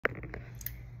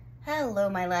Hello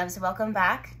my loves, welcome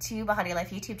back to Bahati Life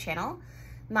YouTube channel.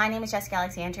 My name is Jessica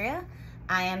Alexandria.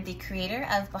 I am the creator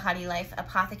of Bahati Life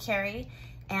Apothecary,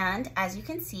 and as you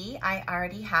can see, I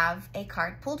already have a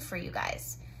card pulled for you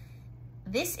guys.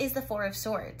 This is the Four of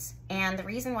Swords, and the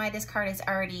reason why this card is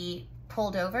already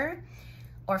pulled over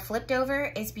or flipped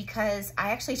over is because I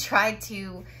actually tried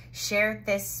to share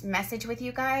this message with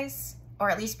you guys, or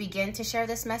at least begin to share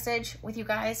this message with you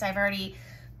guys. I've already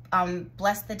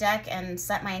blessed the deck and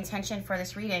set my intention for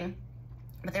this reading,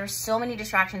 but there were so many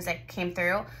distractions that came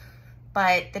through,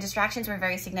 but the distractions were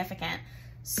very significant.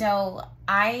 So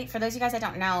for those of you guys that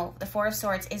don't know, the Four of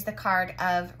Swords is the card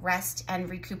of rest and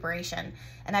recuperation,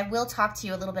 and I will talk to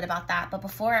you a little bit about that. But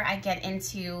before I get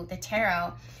into the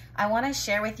tarot, I want to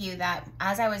share with you that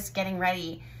as I was getting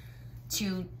ready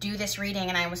to do this reading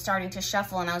and I was starting to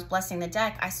shuffle and I was blessing the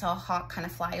deck, I saw a hawk kind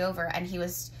of fly over, and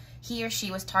he or she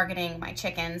was targeting my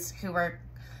chickens, who were,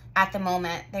 at the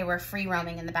moment, they were free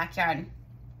roaming in the backyard.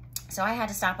 So I had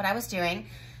to stop what I was doing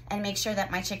and make sure that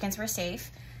my chickens were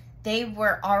safe. They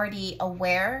were already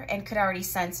aware and could already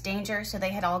sense danger, so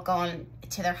they had all gone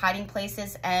to their hiding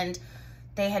places and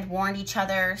they had warned each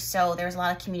other, so there was a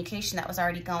lot of communication that was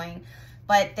already going.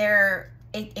 But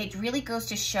it really goes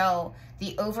to show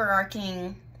the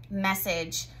overarching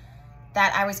message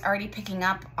that I was already picking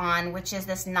up on, which is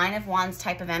this Nine of Wands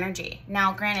type of energy.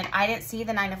 Now, granted, I didn't see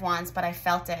the Nine of Wands, but I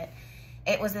felt it.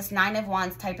 It was this Nine of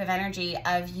Wands type of energy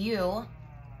of you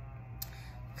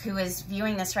who is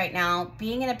viewing this right now,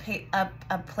 being in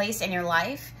a place in your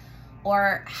life,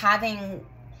 or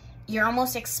you're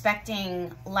almost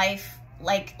expecting life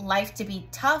to be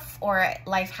tough, or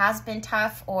life has been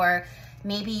tough, or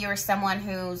maybe you're someone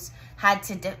who's had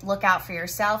to look out for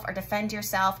yourself or defend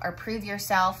yourself or prove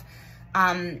yourself.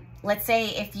 Let's say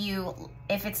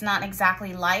if it's not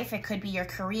exactly life, it could be your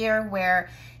career, where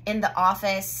in the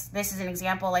office, this is an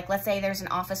example, like let's say there's an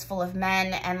office full of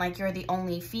men and like you're the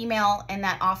only female in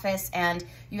that office and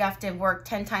you have to work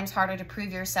 10 times harder to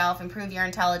prove yourself and prove your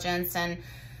intelligence, and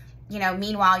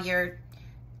meanwhile your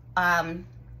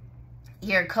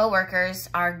coworkers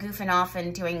are goofing off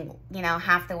and doing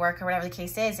half the work or whatever the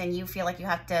case is, and you feel like you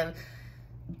have to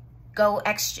go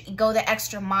the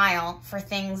extra mile for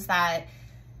things that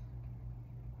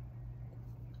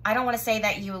I don't want to say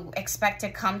that you expect to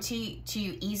come to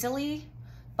you easily,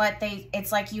 but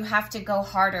it's like you have to go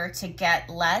harder to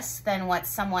get less than what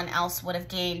someone else would have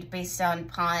gained based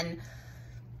upon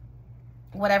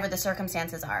whatever the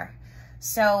circumstances are.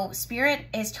 So Spirit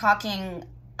is talking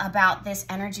about this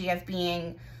energy of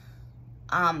being,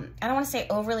 I don't want to say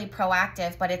overly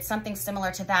proactive, but it's something similar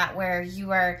to that, where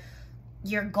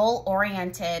you're goal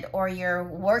oriented, or you're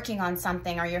working on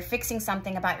something, or you're fixing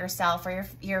something about yourself, or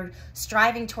you're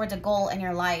striving towards a goal in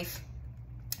your life,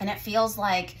 and it feels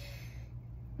like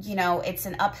it's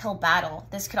an uphill battle.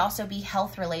 This could also be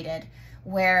health related,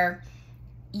 where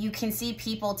you can see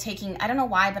people taking, I don't know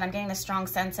why, but I'm getting the strong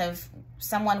sense of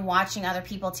someone watching other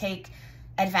people take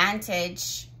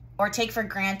advantage or take for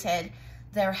granted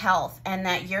their health, and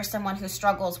that you're someone who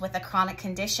struggles with a chronic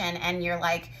condition, and you're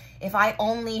like, if I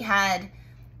only had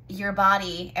your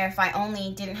body, or if I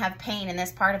only didn't have pain in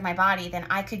this part of my body, then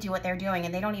I could do what they're doing,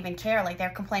 and they don't even care, like they're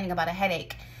complaining about a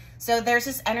headache. So there's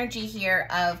this energy here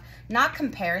of not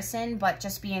comparison, but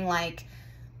just being like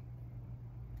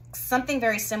something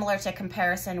very similar to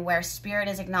comparison, where Spirit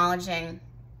is acknowledging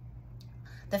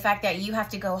the fact that you have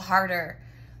to go harder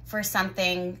for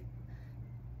something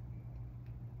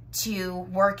to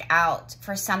work out,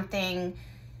 for something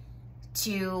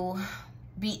to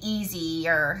be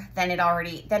easier than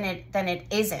it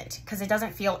isn't, because it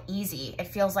doesn't feel easy. It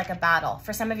feels like a battle.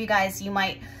 For some of you guys, you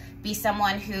might be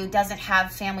someone who doesn't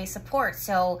have family support,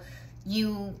 so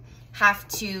you have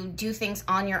to do things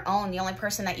on your own. The only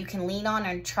person that you can lean on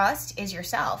and trust is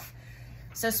yourself.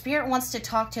 So Spirit wants to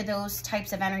talk to those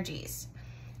types of energies.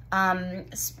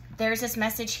 There's this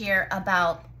message here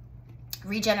about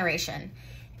regeneration,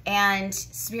 and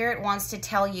Spirit wants to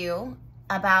tell you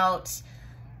about,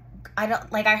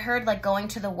 I heard like going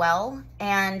to the well,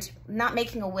 and not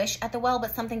making a wish at the well,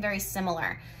 but something very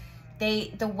similar.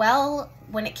 The well,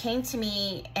 when it came to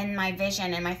me in my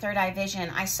vision, in my third eye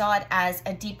vision, I saw it as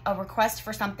a request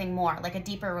for something more, like a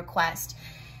deeper request.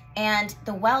 And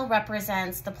the well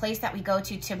represents the place that we go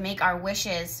to make our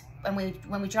wishes.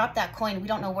 When we drop that coin, we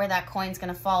don't know where that coin's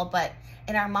gonna fall, but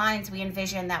in our minds, we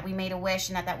envision that we made a wish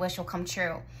and that wish will come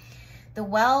true. The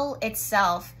well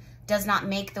itself does not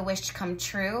make the wish come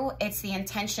true. It's the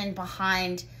intention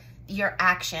behind your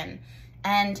action.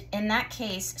 And in that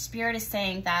case, Spirit is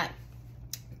saying that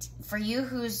for you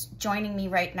who's joining me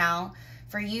right now,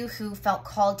 for you who felt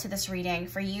called to this reading,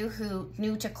 for you who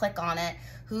knew to click on it,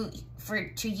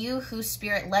 to you whose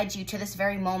spirit led you to this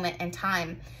very moment in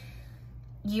time.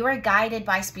 You are guided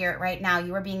by spirit right now.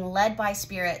 You are being led by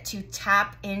spirit to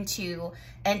tap into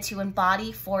and to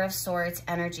embody Four of Swords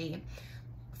energy.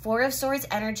 Four of Swords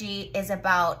energy is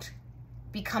about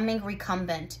becoming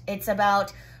recumbent. It's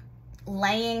about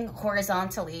laying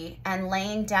horizontally and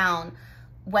laying down,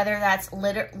 whether that's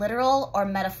literal or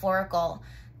metaphorical,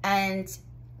 and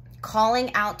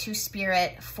calling out to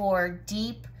spirit for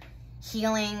deep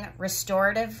healing,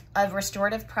 restorative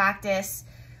practice,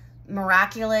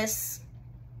 miraculous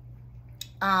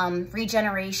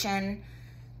regeneration,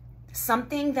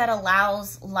 something that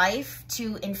allows life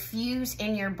to infuse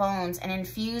in your bones and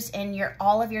infuse in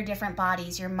all of your different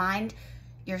bodies, your mind,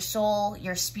 your soul,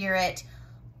 your spirit,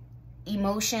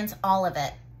 emotions, all of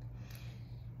it.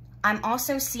 I'm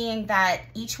also seeing that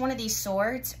each one of these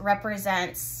swords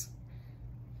represents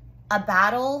a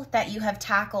battle that you have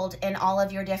tackled in all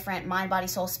of your different mind, body,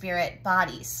 soul, spirit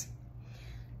bodies.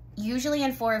 Usually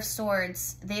in Four of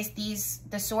Swords,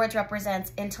 the swords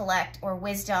represents intellect or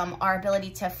wisdom, our ability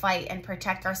to fight and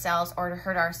protect ourselves or to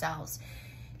hurt ourselves.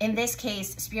 In this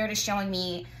case, Spirit is showing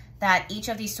me that each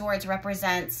of these swords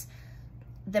represents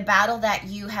the battle that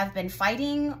you have been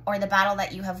fighting, or the battle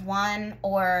that you have won,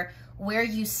 or where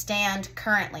you stand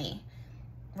currently,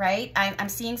 right? I'm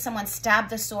seeing someone stab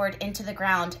the sword into the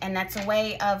ground, and that's a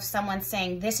way of someone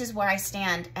saying, this is where I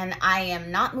stand, and I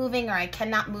am not moving, or I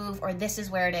cannot move, or this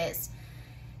is where it is.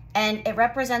 And it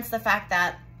represents the fact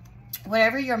that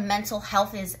whatever your mental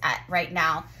health is at right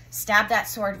now, stab that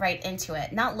sword right into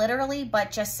it. Not literally,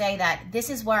 but just say that this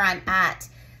is where I'm at,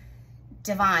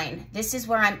 divine. This is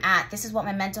where I'm at. This is what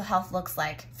my mental health looks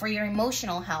like. For your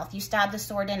emotional health, you stab the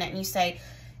sword in it and you say,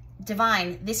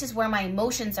 divine, this is where my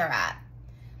emotions are at.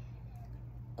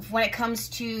 When it comes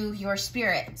to your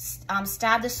spirit,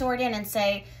 stab the sword in and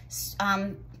say,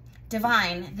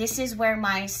 divine, this is where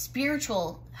my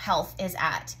spiritual health is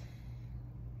at.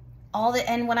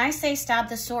 And when I say stab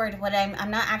the sword,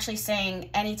 I'm not actually saying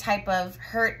any type of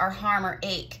hurt or harm or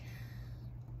ache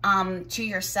to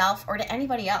yourself or to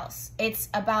anybody else. It's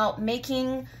about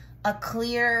making a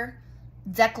clear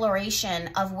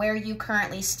declaration of where you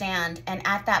currently stand, and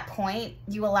at that point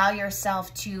you allow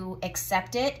yourself to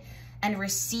accept it and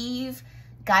receive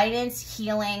guidance,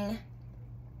 healing,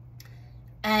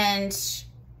 and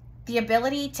the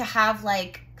ability to have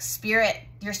like spirit,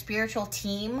 your spiritual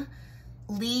team,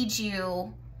 lead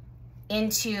you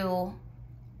into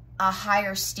a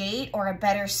higher state or a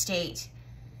better state.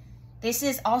 This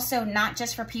is also not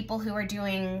just for people who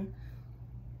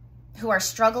are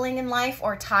struggling in life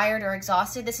or tired or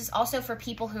exhausted. This is also for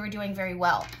people who are doing very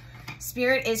well.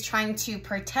 Spirit is trying to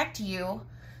protect you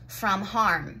from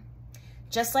harm.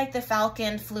 Just like the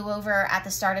falcon flew over at the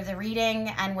start of the reading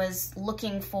and was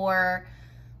looking for,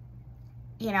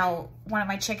 you know, one of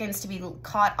my chickens to be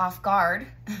caught off guard.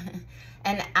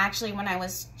 And actually, when I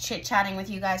was chit-chatting with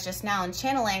you guys just now and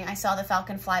channeling, I saw the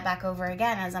falcon fly back over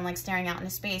again as I'm like staring out into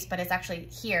space, but it's actually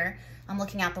here. I'm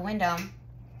looking out the window.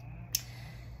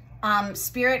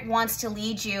 Spirit wants to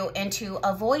lead you into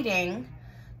avoiding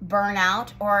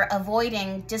burnout or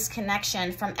avoiding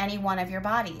disconnection from any one of your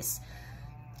bodies.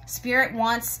 Spirit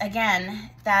wants,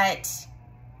 again, that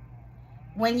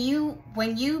when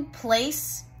you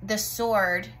place the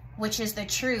sword, which is the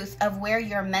truth of where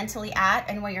you're mentally at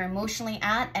and where you're emotionally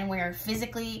at and where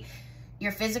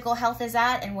your physical health is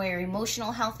at and where your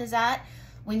emotional health is at,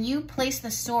 when you place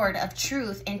the sword of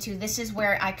truth into this is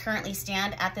where I currently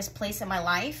stand at this place in my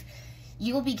life,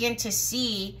 you will begin to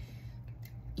see,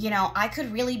 you know, I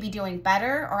could really be doing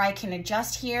better, or I can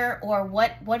adjust here, or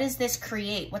what does this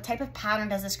create? What type of pattern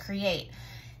does this create?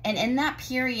 And in that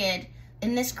period,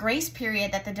 in this grace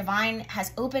period that the divine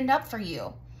has opened up for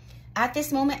you, at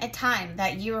this moment in time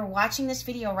that you are watching this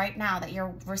video right now, that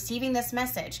you're receiving this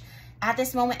message, at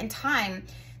this moment in time,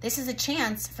 this is a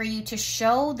chance for you to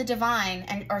show the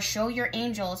divine or show your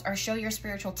angels or show your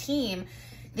spiritual team,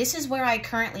 this is where I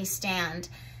currently stand,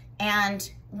 and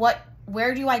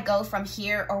where do I go from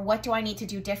here, or what do I need to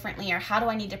do differently, or how do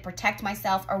I need to protect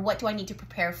myself, or what do I need to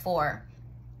prepare for?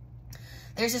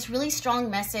 There's this really strong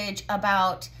message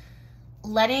about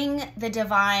letting the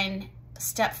divine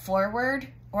step forward,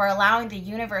 or allowing the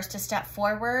universe to step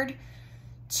forward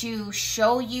to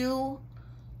show you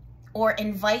or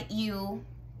invite you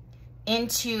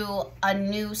into a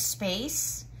new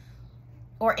space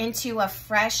or into a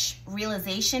fresh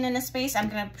realization in a space. I'm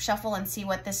going to shuffle and see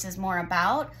what this is more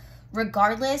about,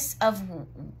 regardless of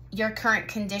your current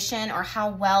condition or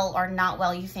how well or not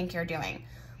well you think you're doing.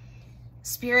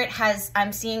 Spirit has,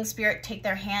 I'm seeing Spirit take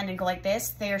their hand and go like this.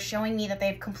 They are showing me that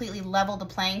they've completely leveled the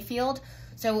playing field.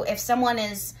 So if someone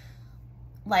is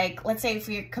like, let's say if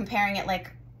we're comparing it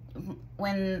like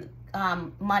when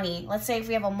money, let's say if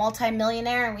we have a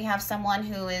multi-millionaire and we have someone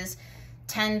who is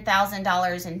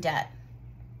 $10,000 in debt.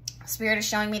 Spirit is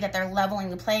showing me that they're leveling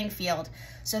the playing field.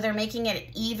 So they're making it an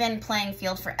even playing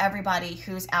field for everybody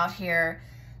who's out here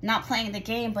not playing the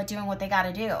game, but doing what they got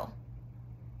to do.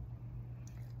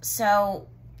 So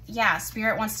yeah,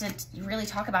 Spirit wants to really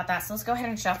talk about that. So let's go ahead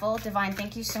and shuffle. Divine,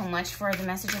 thank you so much for the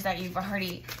messages that you've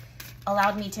already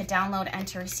allowed me to download and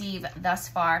to receive thus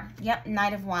far. Yep,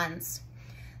 Knight of Wands.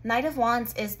 Knight of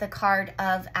Wands is the card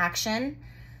of action.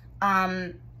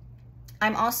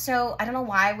 I'm also, I don't know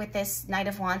why with this Knight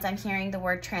of Wands, I'm hearing the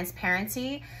word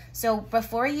transparency. So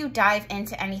before you dive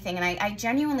into anything, and I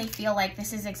genuinely feel like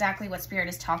this is exactly what Spirit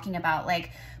is talking about.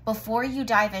 Like before you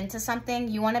dive into something,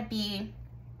 you want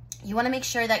to make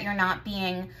sure that you're not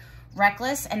being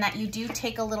reckless and that you do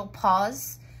take a little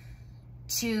pause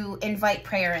to invite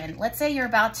prayer in. Let's say you're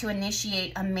about to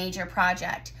initiate a major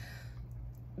project.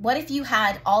 What if you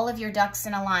had all of your ducks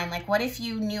in a line? Like what if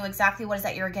you knew exactly what it is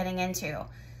that you're getting into?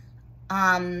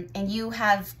 And you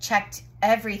have checked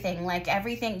everything, like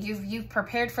everything, you've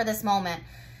prepared for this moment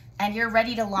and you're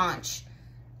ready to launch.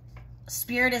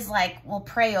 Spirit is like, well,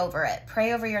 pray over it.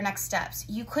 Pray over your next steps.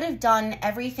 You could have done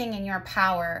everything in your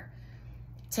power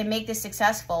to make this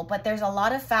successful, but there's a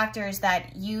lot of factors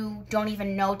that you don't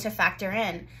even know to factor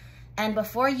in. And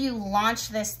before you launch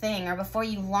this thing, or before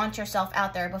you launch yourself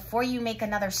out there, before you make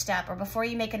another step, or before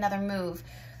you make another move,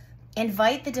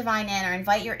 invite the divine in, or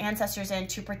invite your ancestors in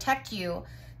to protect you,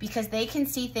 because they can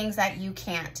see things that you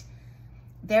can't.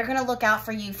 They're going to look out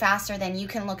for you faster than you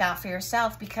can look out for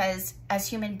yourself, because as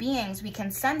human beings, we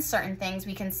can sense certain things.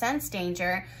 We can sense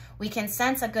danger. We can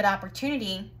sense a good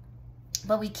opportunity,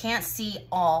 but we can't see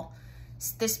all.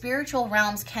 The spiritual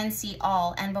realms can see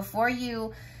all. And before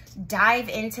you dive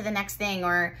into the next thing,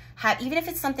 or even if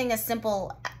it's something as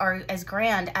simple or as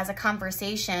grand as a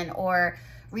conversation or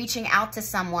reaching out to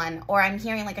someone, or I'm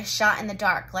hearing like a shot in the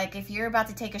dark. Like if you're about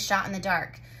to take a shot in the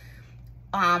dark,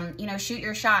 you know, shoot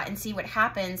your shot and see what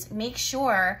happens. Make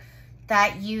sure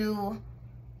that you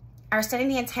are setting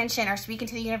the intention, or speaking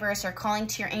to the universe, or calling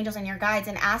to your angels and your guides,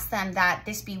 and ask them that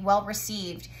this be well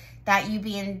received, that you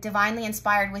be divinely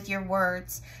inspired with your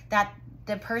words, that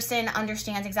the person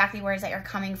understands exactly where it is that you're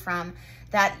coming from,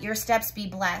 that your steps be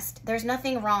blessed. There's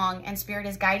nothing wrong, and Spirit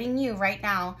is guiding you right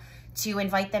now to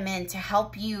invite them in to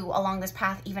help you along this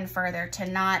path even further, to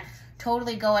not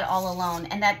totally go it all alone.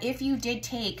 And that if you did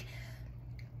take,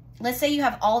 let's say you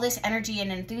have all this energy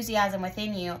and enthusiasm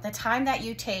within you, the time that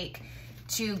you take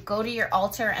to go to your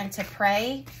altar and to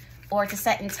pray, or to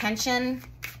set intention,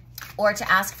 or to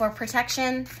ask for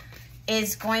protection,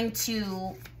 is going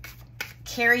to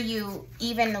carry you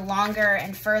even longer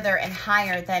and further and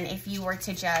higher than if you were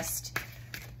to just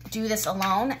do this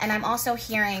alone. And I'm also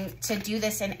hearing to do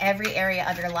this in every area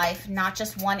of your life, not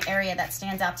just one area that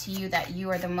stands out to you that you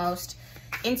are the most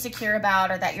insecure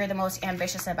about, or that you're the most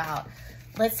ambitious about.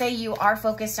 Let's say you are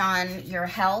focused on your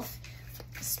health.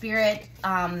 Spirit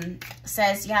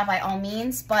says, yeah, by all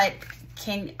means, but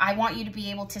I want you to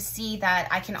be able to see that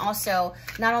I can also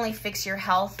not only fix your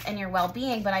health and your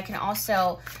well-being, but I can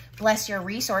also bless your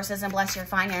resources and bless your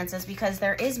finances, because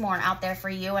there is more out there for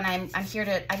you. And I'm here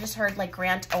to, I just heard like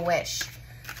grant a wish.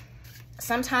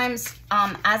 Sometimes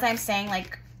as I'm saying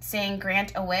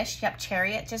grant a wish, yep,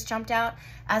 Chariot just jumped out.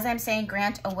 As I'm saying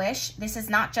grant a wish, this is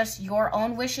not just your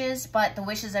own wishes, but the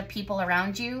wishes of people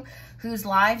around you, whose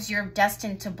lives you're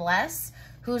destined to bless,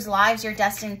 whose lives you're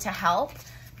destined to help,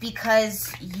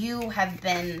 because you have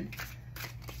been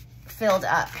filled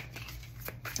up.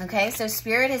 Okay, so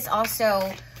Spirit is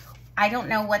also, I don't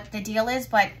know what the deal is,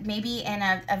 but maybe in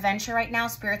a venture right now,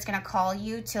 Spirit's going to call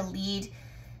you to lead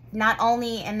not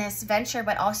only in this venture,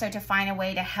 but also to find a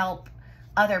way to help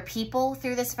other people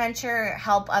through this venture,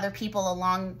 help other people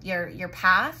along your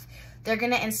path. They're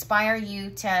going to inspire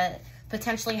you to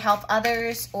potentially help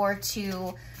others, or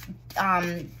to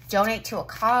donate to a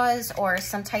cause or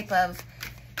some type of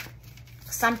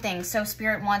something. So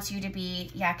Spirit wants you to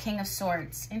be, yeah, King of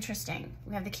Swords. Interesting.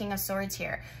 We have the King of Swords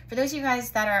here. For those of you guys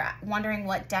that are wondering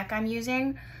what deck I'm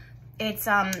using, it's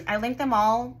I link them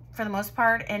all for the most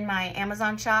part in my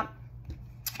Amazon shop.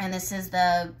 And this is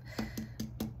the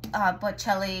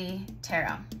Bocelli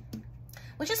Tarot,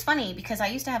 which is funny because I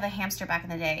used to have a hamster back in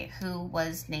the day who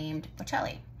was named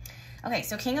Bocelli. Okay,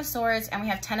 so King of Swords, and we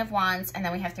have 10 of Wands, and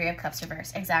then we have 3 of Cups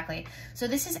reversed. Exactly. So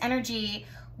this is energy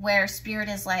where Spirit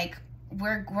is like,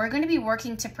 we're going to be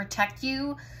working to protect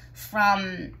you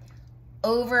from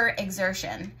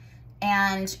overexertion.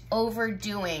 and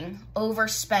overdoing,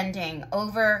 overspending,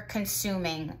 over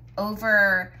consuming,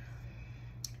 I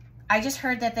just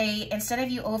heard that instead of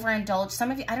you overindulge,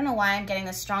 some of you, I don't know why I'm getting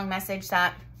this strong message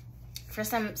that for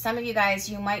some of you guys,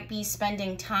 you might be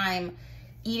spending time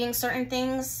eating certain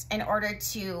things in order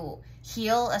to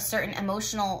heal a certain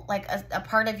emotional, like a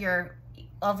part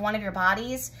of one of your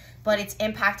bodies, but it's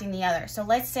impacting the other. So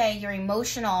let's say your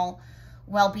emotional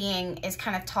well-being is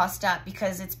kind of tossed up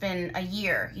because it's been a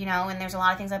year, you know, and there's a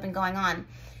lot of things that have been going on.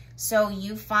 So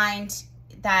you find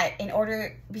that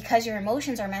because your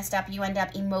emotions are messed up, you end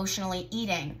up emotionally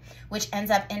eating, which ends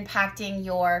up impacting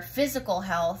your physical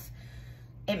health.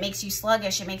 It makes you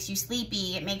sluggish, it makes you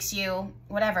sleepy, it makes you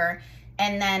whatever.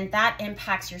 And then that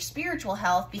impacts your spiritual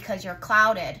health because you're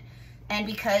clouded. And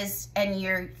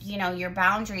your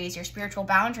boundaries, your spiritual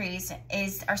boundaries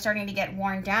are starting to get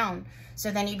worn down.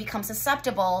 So then you become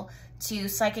susceptible to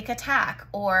psychic attack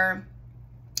or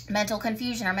mental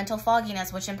confusion or mental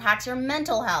fogginess, which impacts your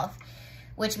mental health,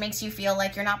 which makes you feel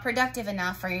like you're not productive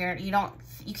enough, or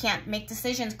you can't make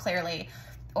decisions clearly,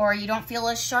 or you don't feel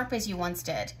as sharp as you once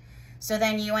did. So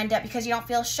then you end up, because you don't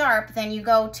feel sharp, then you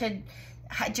go to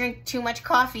drink too much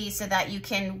coffee so that you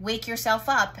can wake yourself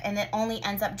up, and it only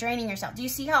ends up draining yourself. Do you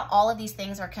see how all of these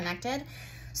things are connected?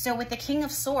 So with the King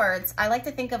of Swords, I like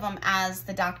to think of him as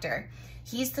the doctor.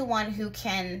 He's the one who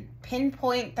can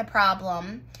pinpoint the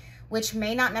problem, which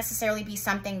may not necessarily be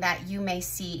something that you may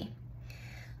see.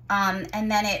 And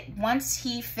then once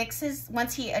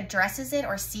he addresses it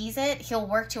or sees it, he'll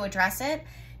work to address it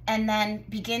and then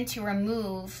begin to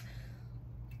remove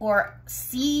or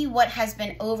see what has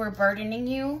been overburdening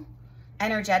you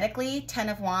energetically. 10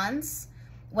 of Wands,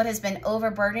 what has been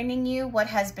overburdening you, what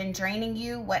has been draining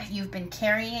you, what you've been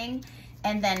carrying.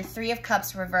 And then 3 of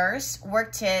Cups reverse,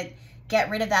 work to get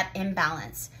rid of that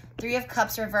imbalance. 3 of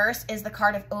Cups reverse is the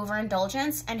card of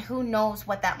overindulgence, and who knows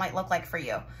what that might look like for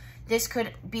you. This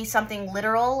could be something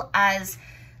literal as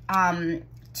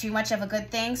too much of a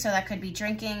good thing. So that could be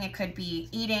drinking, it could be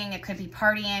eating, it could be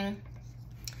partying,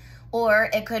 or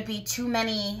it could be too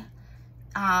many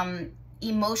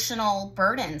emotional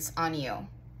burdens on you.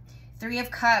 3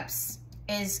 of Cups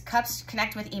cups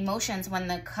connect with emotions.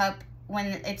 When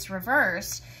it's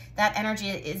reversed, that energy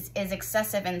is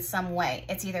excessive in some way.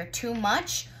 It's either too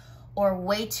much or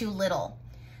way too little.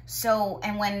 So,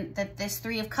 and when this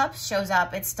 3 of Cups shows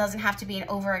up, it doesn't have to be an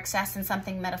over excess in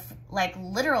something like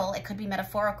literal. It could be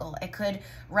metaphorical. It could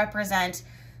represent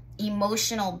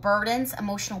emotional burdens,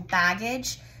 emotional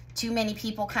baggage, too many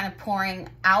people kind of pouring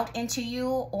out into you,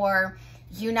 or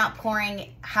you not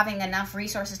having enough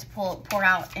resources to pour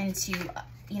out into,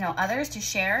 others to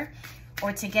share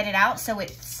or to get it out. So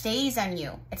it stays on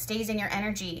you. It stays in your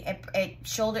energy.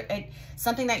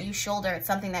 Something that you shoulder. It's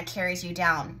something that carries you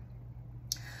down.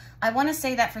 I want to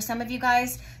say that for some of you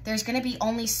guys, there's going to be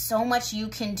only so much you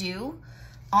can do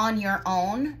on your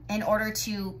own in order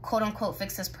to quote unquote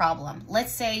fix this problem.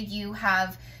 Let's say you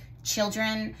have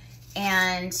children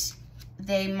and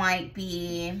they might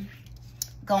be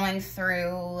going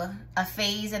through a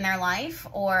phase in their life,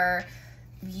 or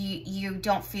you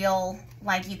don't feel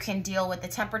like you can deal with the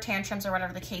temper tantrums or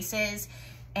whatever the case is,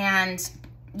 and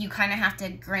you kind of have to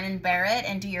grin and bear it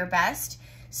and do your best.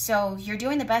 So you're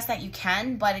doing the best that you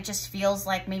can, but it just feels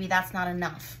like maybe that's not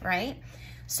enough, right?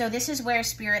 So this is where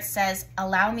Spirit says,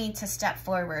 allow me to step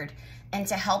forward and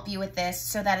to help you with this,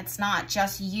 so that it's not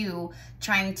just you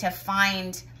trying to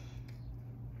find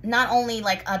not only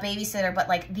like a babysitter, but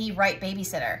like the right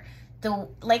babysitter.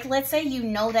 Let's say you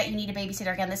know that you need a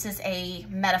babysitter. Again, this is a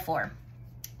metaphor.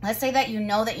 Let's say that you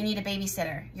know that you need a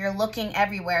babysitter. You're looking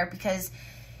everywhere because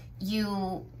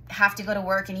you have to go to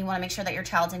work and you want to make sure that your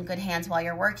child's in good hands while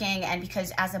you're working, and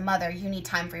because as a mother, you need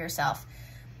time for yourself.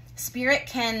 Spirit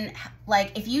can,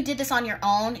 if you did this on your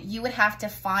own, you would have to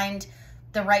find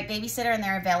the right babysitter and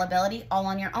their availability all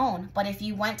on your own. But if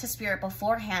you went to Spirit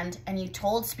beforehand and you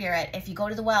told Spirit, if you go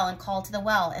to the well and call to the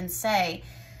well and say,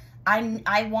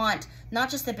 I want not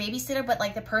just the babysitter, but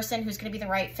like the person who's going to be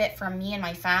the right fit for me and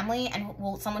my family, and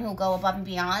someone who will go above and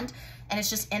beyond, and it's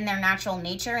just in their natural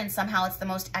nature, and somehow it's the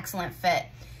most excellent fit.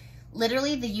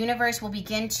 Literally, the universe will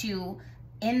begin to,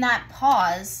 in that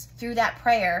pause, through that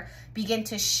prayer, begin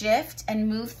to shift and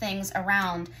move things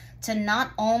around to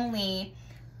not only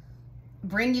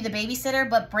bring you the babysitter,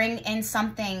 but bring in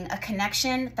a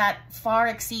connection that far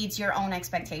exceeds your own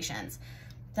expectations.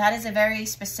 That is a very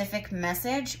specific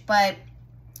message, but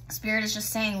Spirit is just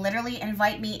saying, literally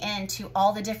invite me into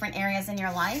all the different areas in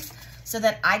your life so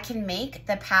that I can make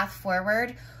the path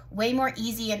forward way more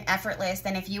easy and effortless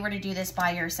than if you were to do this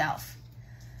by yourself.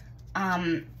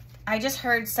 I just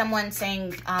heard someone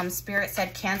saying, Spirit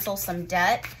said, cancel some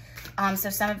debt. So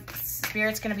some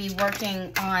Spirit's going to be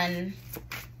working on,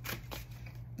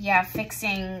 yeah,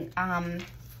 fixing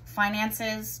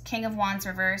finances. King of Wands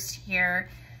reversed here.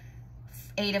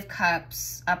 8 of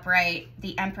Cups upright.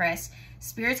 The Empress.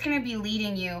 Spirit's going to be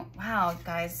leading you. Wow,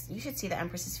 guys, you should see the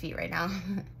Empress's feet right now.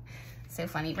 So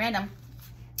funny. Random.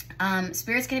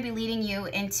 Spirit's going to be leading you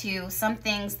into some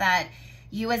things that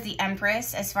you as the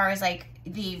Empress, as far as like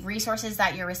the resources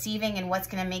that you're receiving and what's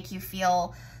going to make you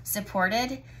feel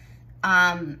supported,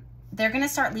 they're going to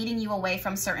start leading you away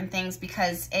from certain things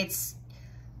because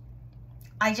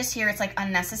I just hear it's like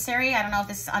unnecessary. I don't know if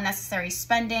this is unnecessary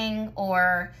spending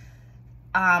or,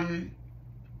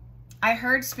 I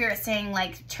heard Spirit saying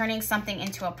like turning something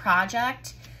into a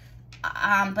project,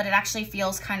 but it actually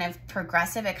feels kind of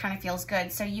progressive. It kind of feels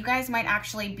good. So you guys might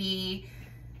actually be,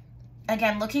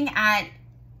 again, looking at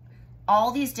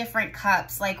all these different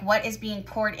cups, like what is being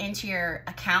poured into your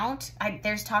account.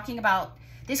 There's talking about,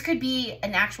 this could be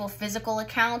an actual physical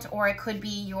account, or it could be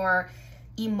your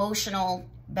emotional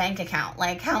bank account.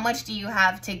 Like how much do you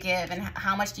have to give and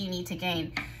how much do you need to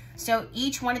gain? So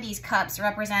each one of these cups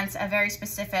represents a very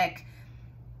specific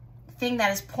thing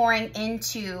that is pouring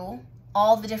into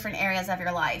all the different areas of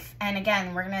your life. And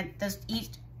again, we're going to each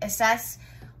assess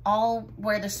all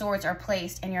where the swords are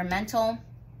placed in your mental,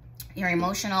 your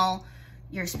emotional,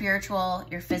 your spiritual,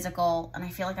 your physical, and I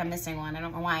feel like I'm missing one. I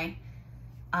don't know why.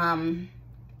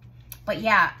 But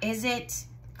yeah,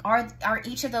 are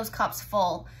each of those cups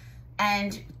full?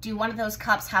 And do one of those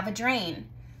cups have a drain?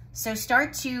 So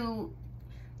start to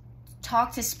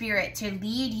talk to Spirit to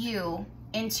lead you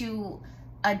into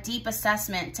a deep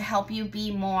assessment to help you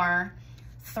be more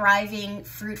thriving,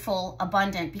 fruitful,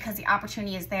 abundant, because the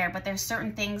opportunity is there. But there's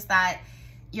certain things that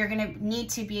you're going to need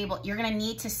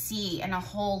to see in a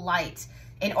whole light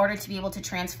in order to be able to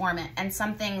transform it. And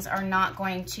some things are not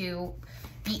going to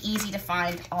be easy to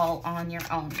find all on your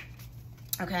own.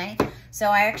 Okay, so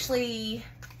I actually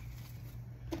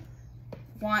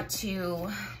want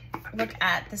to look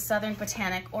at the Southern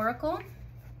Botanic Oracle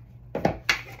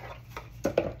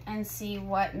and see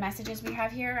what messages we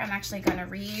have here. I'm actually going to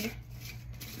read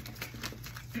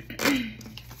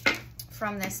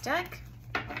from this deck.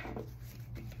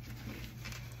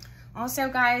 Also,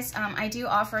 guys, I do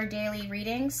offer daily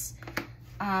readings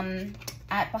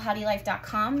at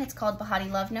BahatiLife.com. It's called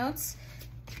Bahati Love Notes.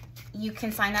 You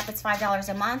can sign up. It's $5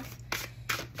 a month.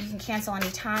 You can cancel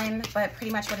anytime, but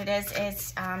pretty much what it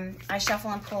is I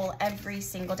shuffle and pull every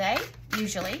single day,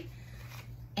 usually,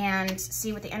 and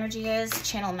see what the energy is,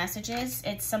 channel messages.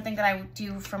 It's something that I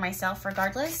do for myself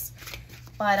regardless,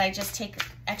 but I just take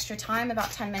extra time,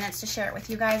 about 10 minutes, to share it with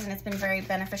you guys, and it's been very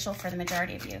beneficial for the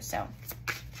majority of you. So,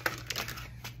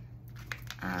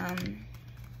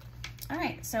 all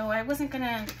right, so I wasn't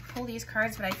gonna pull these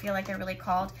cards, but I feel like they're really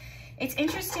called. It's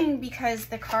interesting because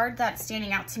the card that's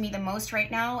standing out to me the most right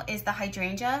now is the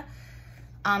hydrangea.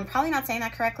 Probably not saying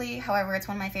that correctly. However, it's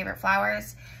one of my favorite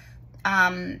flowers.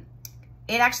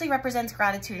 It actually represents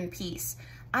gratitude and peace.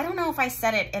 I don't know if I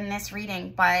said it in this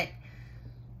reading, but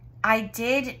I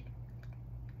did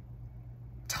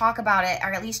talk about it,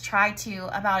 or at least try to,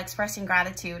 about expressing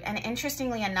gratitude. And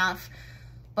interestingly enough,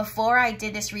 before I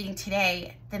did this reading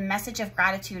today, the message of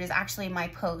gratitude is actually my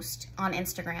post on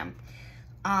Instagram.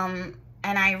 And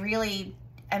I really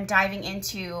am diving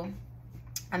into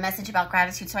a message about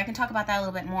gratitude, so I can talk about that a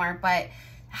little bit more. But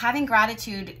having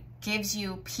gratitude gives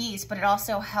you peace, but it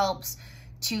also helps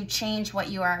to change what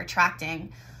you are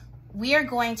attracting. We are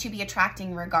going to be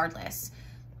attracting regardless.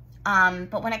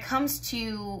 But when it comes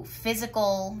to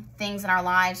physical things in our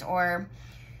lives or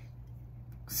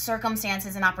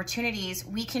circumstances and opportunities,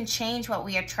 we can change what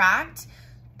we attract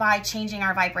by changing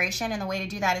our vibration. And the way to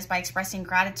do that is by expressing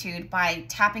gratitude, by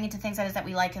tapping into things that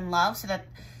we like and love, so that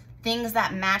things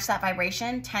that match that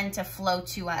vibration tend to flow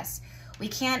to us. We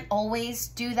can't always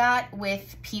do that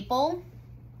with people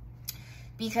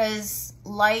because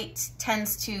light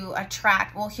tends to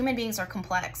attract, well, human beings are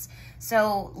complex.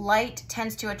 So light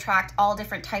tends to attract all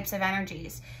different types of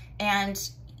energies. And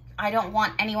I don't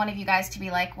want any one of you guys to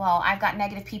be like, well, I've got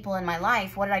negative people in my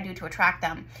life. What did I do to attract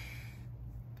them?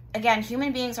 Again,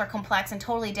 human beings are complex and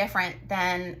totally different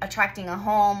than attracting a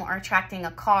home or attracting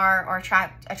a car or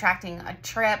attracting a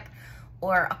trip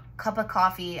or a cup of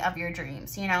coffee of your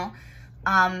dreams, you know?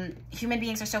 Human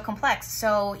beings are so complex.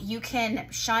 So you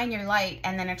can shine your light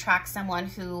and then attract someone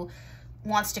who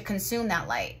wants to consume that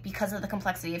light because of the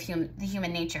complexity of the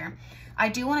human nature. I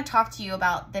do want to talk to you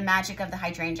about the magic of the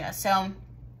hydrangea. So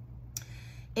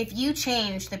if you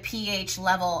change the pH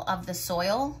level of the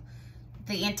soil,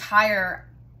 the entire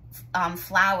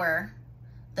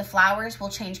the flowers will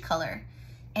change color.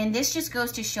 And this just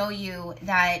goes to show you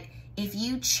that if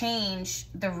you change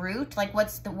the root, like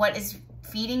what is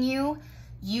feeding you,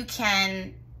 you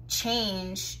can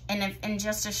change in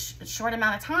just a short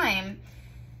amount of time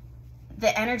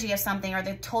the energy of something or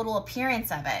the total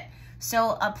appearance of it.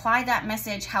 So apply that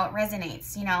message how it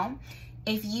resonates, you know?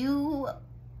 If you,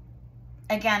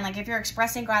 again, like if you're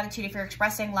expressing gratitude, if you're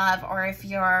expressing love, or if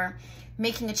you're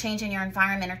making a change in your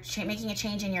environment or making a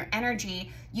change in your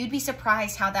energy, you'd be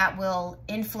surprised how that will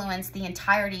influence the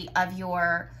entirety of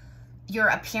your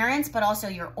appearance, but also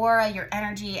your aura, your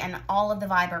energy, and all of the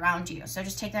vibe around you. So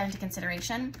just take that into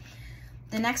consideration.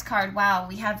 The next card, wow,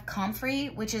 we have Comfrey,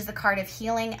 which is the card of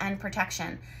healing and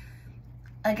protection.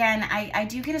 Again, I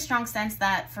do get a strong sense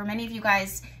that for many of you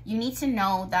guys, you need to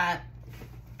know that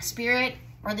Spirit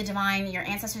or the divine, your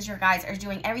ancestors, your guides, are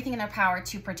doing everything in their power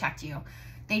to protect you.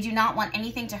 They do not want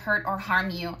anything to hurt or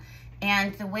harm you.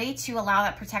 And the way to allow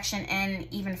that protection in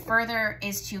even further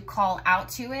is to call out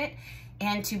to it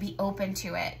and to be open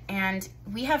to it. And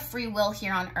we have free will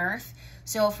here on earth.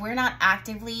 So if we're not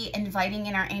actively inviting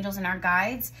in our angels and our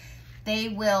guides, they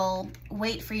will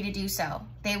wait for you to do so.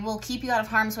 They will keep you out of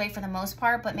harm's way for the most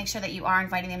part, but make sure that you are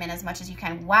inviting them in as much as you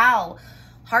can. Wow,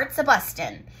 hearts a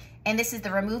bustin'. And this is the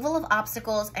removal of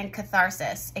obstacles and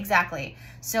catharsis. Exactly.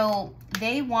 So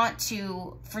they want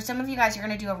to, for some of you guys, you're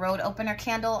going to do a road opener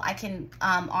candle. I can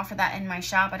offer that in my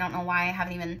shop. I don't know why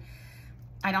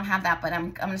I don't have that, but I'm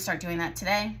going to start doing that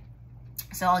today.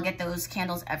 So I'll get those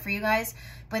candles up for you guys.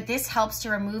 But this helps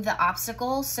to remove the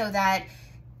obstacles so that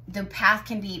the path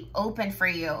can be open for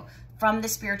you from the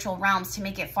spiritual realms to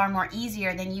make it far more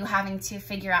easier than you having to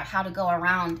figure out how to go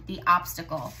around the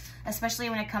obstacle, especially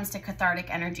when it comes to cathartic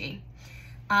energy.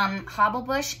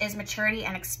 Hobblebush is maturity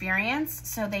and experience.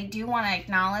 So they do want to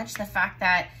acknowledge the fact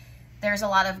that there's a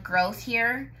lot of growth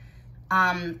here,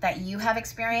 that you have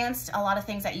experienced, a lot of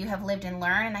things that you have lived and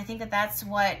learned. And I think that that's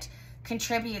what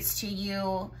contributes to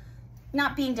you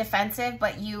not being defensive,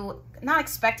 but you not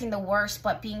expecting the worst,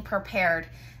 but being prepared.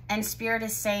 And Spirit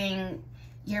is saying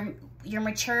your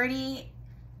maturity,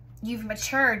 you've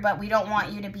matured, but we don't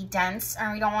want you to be dense,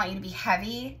 or we don't want you to be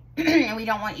heavy, and we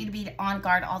don't want you to be on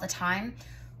guard all the time.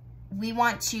 We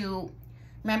want to,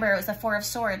 remember, it was the Four of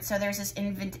Swords, so there's this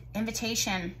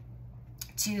invitation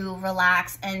to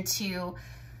relax and to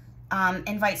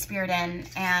invite Spirit in.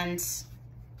 And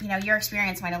you know, your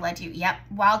experience might have led you. Yep.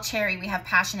 Wild Cherry, we have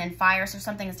passion and fire. So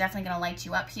something is definitely going to light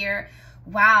you up here.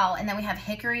 Wow. And then we have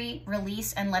Hickory,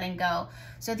 release, and letting go.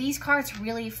 So these cards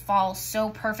really fall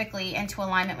so perfectly into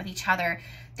alignment with each other.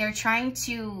 They're trying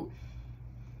to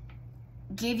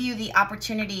give you the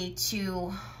opportunity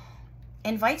to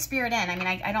invite Spirit in. I mean,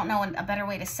 I don't know a better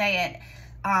way to say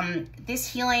it. This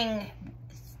healing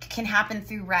can happen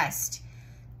through rest.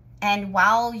 And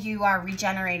while you are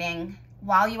regenerating,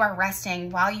 while you are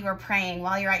resting, while you are praying,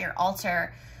 while you're at your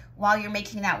altar, while you're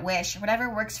making that wish,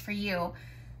 whatever works for you,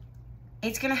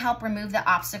 it's going to help remove the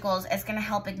obstacles. It's going to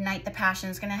help ignite the passion.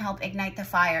 It's going to help ignite the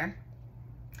fire.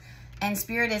 And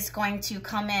Spirit is going to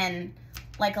come in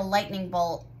like a lightning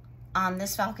bolt.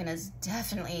 This falcon is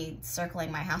definitely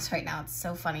circling my house right now. It's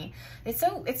so funny. It's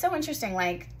so interesting.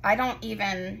 Like, I don't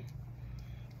even...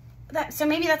 so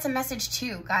maybe that's a message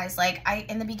too, guys. Like,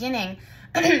 in the beginning,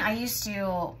 I used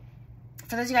to...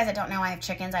 For those of you guys that don't know, I have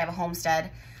chickens. I have a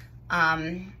homestead.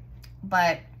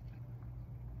 But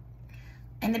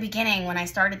in the beginning, when I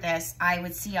started this, I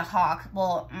would see a hawk.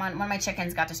 Well, one of my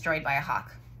chickens got destroyed by a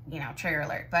hawk. You know, trigger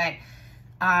alert. But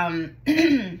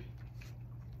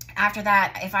after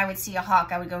that, if I would see a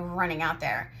hawk, I would go running out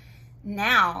there.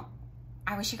 Now,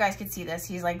 I wish you guys could see this.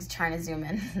 He's like trying to zoom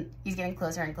in. He's getting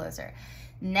closer and closer.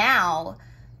 Now,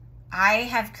 I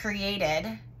have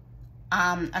created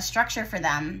a structure for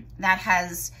them that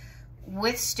has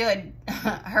withstood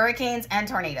hurricanes and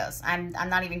tornadoes. I'm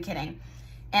not even kidding.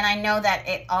 And I know that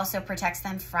it also protects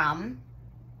them from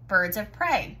birds of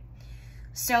prey.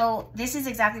 So this is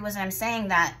exactly what I'm saying,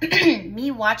 that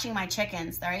me watching my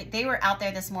chickens, right? They were out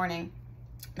there this morning.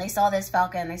 They saw this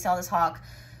falcon. They saw this hawk.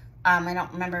 I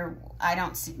don't remember. I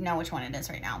don't know which one it is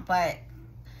right now. But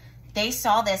they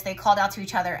saw this. They called out to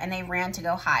each other and they ran to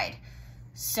go hide.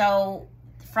 So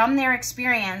from their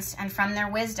experience and from their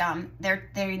wisdom,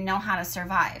 they know how to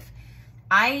survive.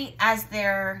 As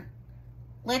their,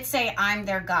 let's say I'm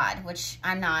their God, which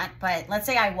I'm not, but let's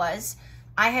say I was.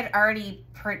 I'd already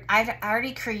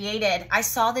created, I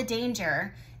saw the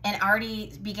danger and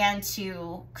already began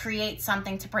to create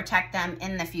something to protect them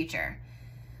in the future.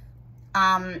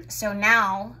 So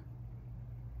now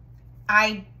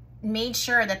I made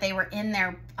sure that they were in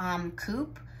their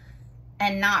coop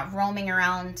and not roaming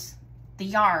around the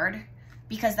yard,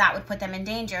 because that would put them in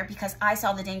danger, because I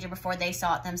saw the danger before they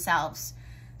saw it themselves.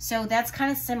 So that's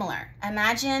kind of similar.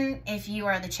 Imagine if you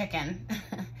are the chicken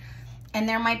and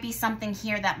there might be something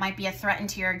here that might be a threat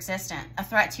to your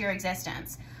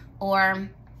existence, or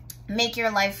make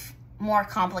your life more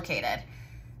complicated.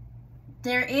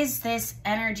 There is this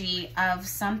energy of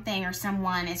something or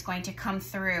someone is going to come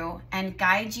through and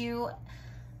guide you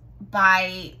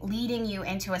by leading you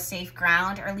into a safe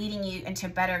ground or leading you into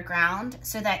better ground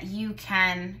so that you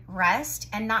can rest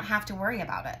and not have to worry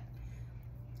about it,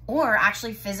 or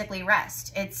actually physically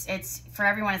rest. It's for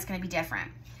everyone, it's going to be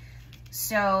different.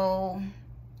 So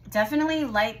definitely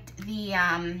light the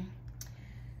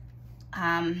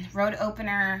road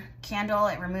opener candle.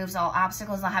 It removes all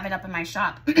obstacles. I'll have it up in my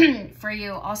shop for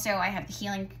you. Also, I have the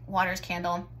healing waters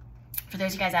candle for those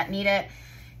of you guys that need it.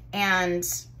 And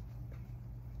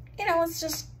you know, let's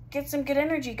just get some good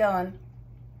energy going.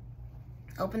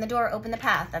 Open the door, open the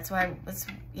path. That's why it's,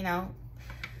 you know,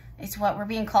 it's what we're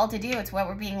being called to do. It's what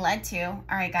we're being led to. All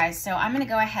right, guys. So I'm going to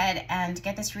go ahead and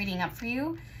get this reading up for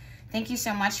you. Thank you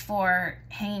so much for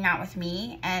hanging out with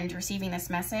me and receiving this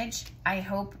message. I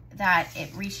hope that it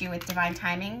reached you with divine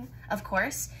timing, of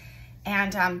course.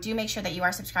 And do make sure that you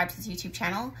are subscribed to this YouTube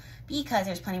channel, because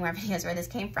there's plenty more videos where this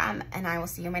came from. And I will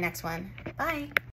see you in my next one. Bye.